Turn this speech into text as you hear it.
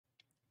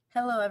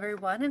Hello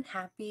everyone and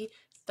happy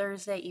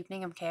Thursday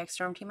evening. I'm KX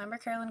Storm Team member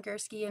Carolyn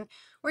and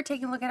we're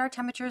taking a look at our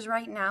temperatures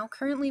right now.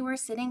 Currently we're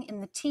sitting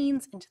in the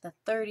teens into the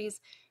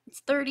 30s. It's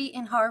 30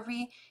 in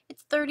Harvey,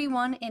 it's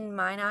 31 in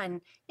Minot,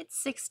 and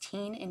it's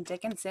 16 in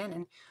Dickinson.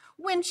 And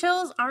wind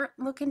chills aren't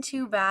looking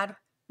too bad.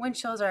 Wind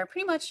chills are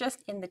pretty much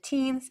just in the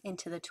teens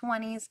into the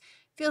 20s.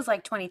 Feels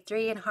like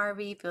 23 in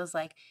Harvey, feels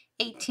like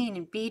 18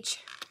 in Beach.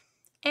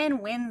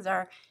 And winds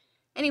are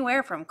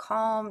anywhere from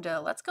calm to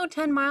let's go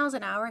 10 miles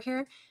an hour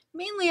here,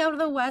 mainly out of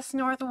the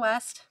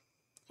west-northwest.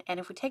 And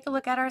if we take a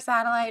look at our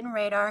satellite and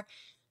radar,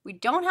 we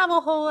don't have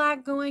a whole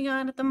lot going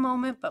on at the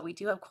moment, but we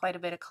do have quite a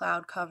bit of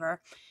cloud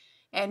cover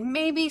and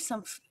maybe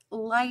some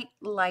light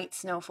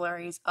snow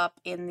flurries up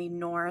in the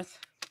north.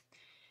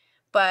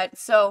 But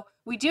so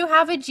we do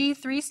have a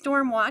G3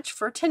 storm watch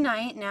for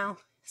tonight now.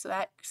 So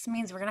that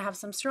means we're going to have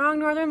some strong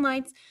northern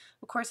lights.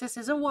 Of course, this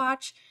is a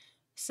watch.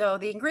 So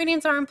the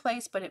ingredients are in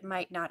place, but it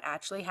might not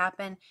actually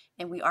happen.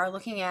 And we are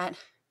looking at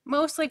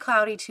mostly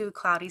cloudy to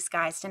cloudy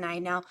skies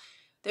tonight. Now,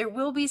 there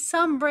will be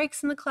some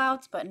breaks in the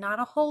clouds, but not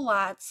a whole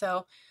lot.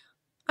 So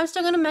I'm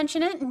still going to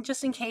mention it, and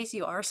just in case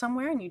you are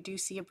somewhere and you do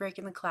see a break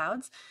in the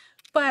clouds.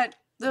 But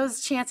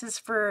those chances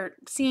for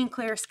seeing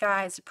clear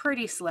skies are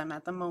pretty slim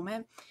at the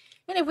moment.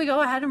 And if we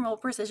go ahead and roll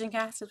precision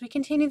cast as we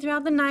continue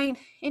throughout the night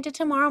into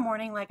tomorrow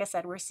morning, like I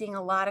said, we're seeing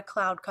a lot of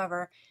cloud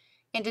cover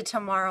into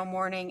tomorrow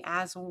morning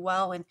as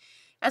well. And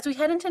as we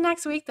head into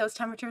next week, those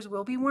temperatures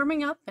will be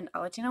warming up, and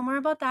I'll let you know more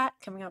about that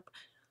coming up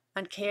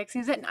on KX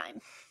News at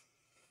 9.